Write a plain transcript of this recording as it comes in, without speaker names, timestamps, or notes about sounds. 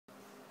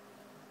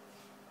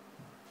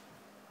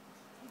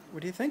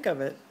What do you think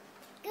of it?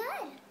 Good.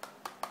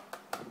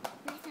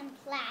 Nice and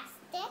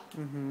plastic.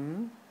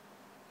 Mm-hmm.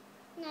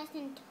 Nice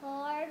and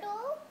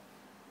turtle.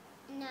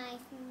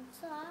 Nice and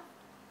soft.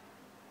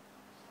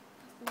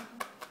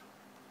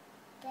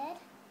 Good.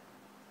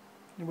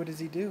 And what does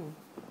he do?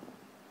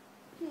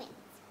 Makes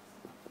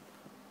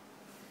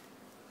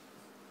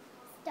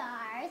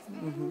stars and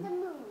Mm-hmm. the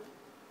moon.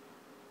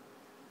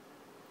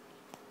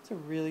 It's a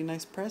really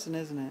nice present,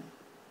 isn't it?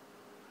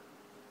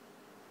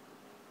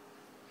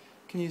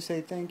 Can you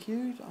say thank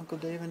you to Uncle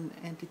Dave and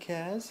Auntie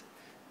Kaz,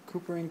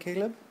 Cooper and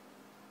Caleb?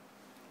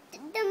 The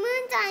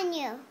moon's on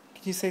you.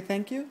 Can you say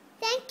thank you?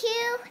 Thank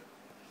you.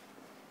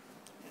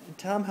 And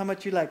tell them how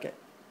much you like it.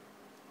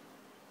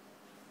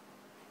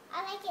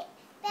 I like it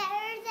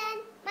better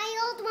than my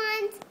old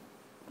ones.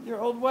 Your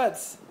old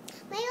wets.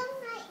 My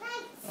old night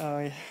lights. Oh,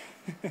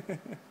 yeah.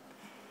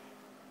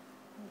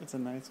 It's a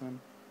nice one.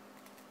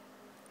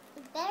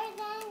 It's better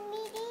than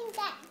meeting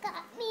that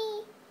got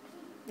me.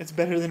 It's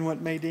better than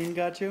what Maydeen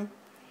got you?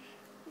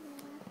 Yeah.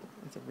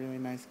 It's a really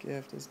nice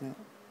gift, isn't it?